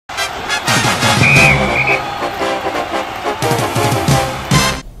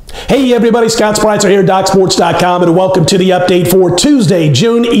Hey everybody, Scott Spreitzer here, DocSports.com, and welcome to the update for Tuesday,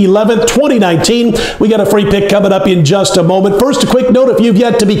 June 11th, 2019. We got a free pick coming up in just a moment. First, a quick note, if you've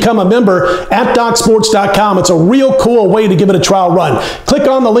yet to become a member at DocSports.com, it's a real cool way to give it a trial run. Click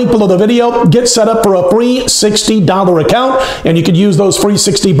on the link below the video, get set up for a free $60 account, and you can use those free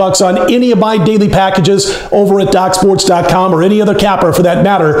 $60 on any of my daily packages over at DocSports.com or any other capper for that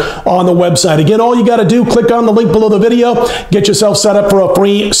matter on the website. Again, all you got to do, click on the link below the video, get yourself set up for a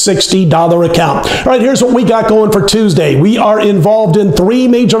free $60 account. All right, here's what we got going for Tuesday. We are involved in 3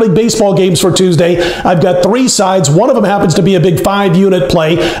 Major League Baseball games for Tuesday. I've got 3 sides. One of them happens to be a big 5-unit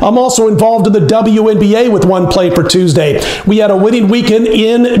play. I'm also involved in the WNBA with 1 play for Tuesday. We had a winning weekend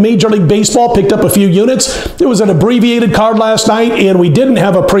in Major League Baseball, picked up a few units. It was an abbreviated card last night, and we didn't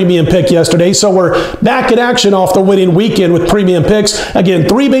have a premium pick yesterday, so we're back in action off the winning weekend with premium picks. Again,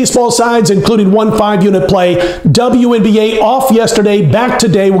 3 baseball sides, including 1 5-unit play. WNBA off yesterday, back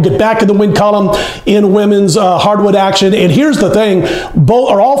today. We'll get back in the win column in women's hardwood action. And here's the thing,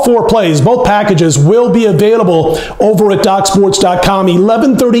 all 4 plays, both packages will be available over at DocSports.com,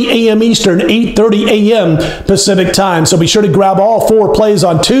 11:30 a.m. Eastern, 8:30 a.m. Pacific time. So be sure to grab all 4 plays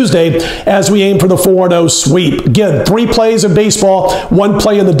on Tuesday as we aim for the 4-0 sweep. Again, 3 plays in baseball, 1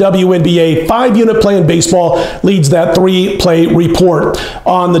 play in the WNBA, 5-unit play in baseball leads that 3-play report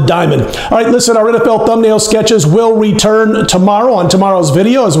on the diamond. All right, listen, our NFL thumbnail sketches will return tomorrow on tomorrow's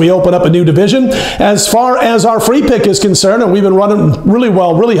video as we open up a new division. As far as our free pick is concerned, and we've been running really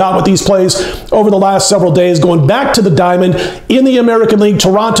well, really hot with these plays over the last several days, going back to the diamond in the American League.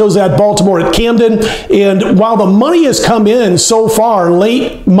 Toronto's at Baltimore at Camden, and while the money has come in so far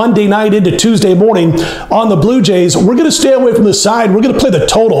late Monday night into Tuesday morning on the Blue Jays, we're going to stay away from the side. We're going to play the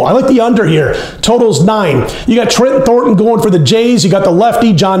total. I like the under here. Total's 9. You got Trent Thornton going for the Jays. You got the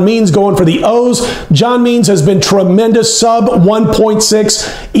lefty John Means going for the O's. John Means has been tremendous, sub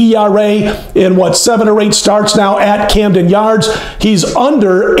 1.6 ERA in 7 or 8 starts now at Camden Yards. He's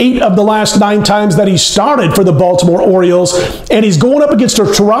under 8 of the last 9 times that he started for the Baltimore Orioles, and he's going up against a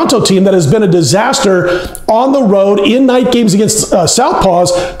Toronto team that has been a disaster on the road in night games against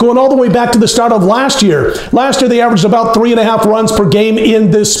Southpaws, going all the way back to the start of last year. Last year they averaged about 3.5 runs per game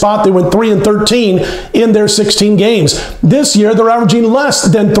in this spot. They went 3-13 in their 16 games. This year they're averaging less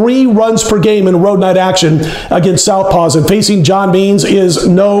than 3 runs per game in road night action against Southpaws, and facing John Means is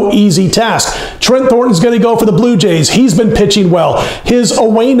no easy task. Trent Thornton's going to go for the Blue Jays. He's been pitching well. His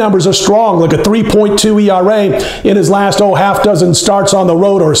away numbers are strong, like a 3.2 ERA in his last half dozen starts on the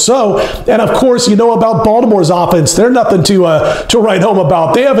road or so. And of course, you know about Baltimore's offense. They're nothing to write home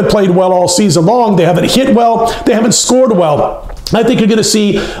about. They haven't played well all season long. They haven't hit well. They haven't scored well. I think you're going to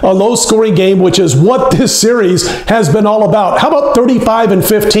see a low-scoring game, which is what this series has been all about. How about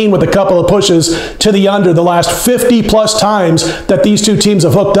 35-15 with a couple of pushes to the under the last 50-plus times that these 2 teams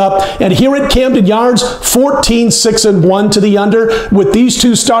have hooked up? And here at Camden Yards, 14-6-1 to the under. With these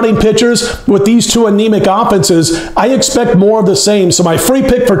 2 starting pitchers, with these 2 anemic offenses, I expect more of the same. So my free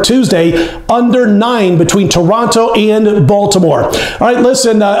pick for Tuesday, under 9 between Toronto and Baltimore. All right,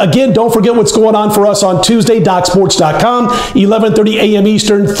 listen, again, don't forget what's going on for us on Tuesday, DocSports.com, 11:30 a.m.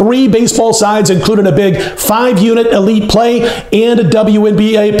 Eastern, 3 baseball sides, including a big 5-unit elite play and a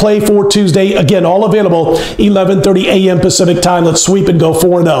WNBA play for Tuesday. Again, all available 11:30 a.m. Pacific time. Let's sweep and go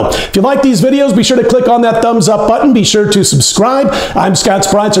 4-0. If you like these videos, be sure to click on that thumbs up button. Be sure to subscribe. I'm Scott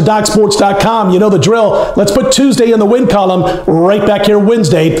Spreitzer, DocSports.com. You know the drill. Let's put Tuesday in the win column right back here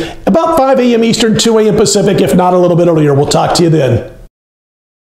Wednesday, about 5 a.m. Eastern, 2 a.m. Pacific, if not a little bit earlier. We'll talk to you then.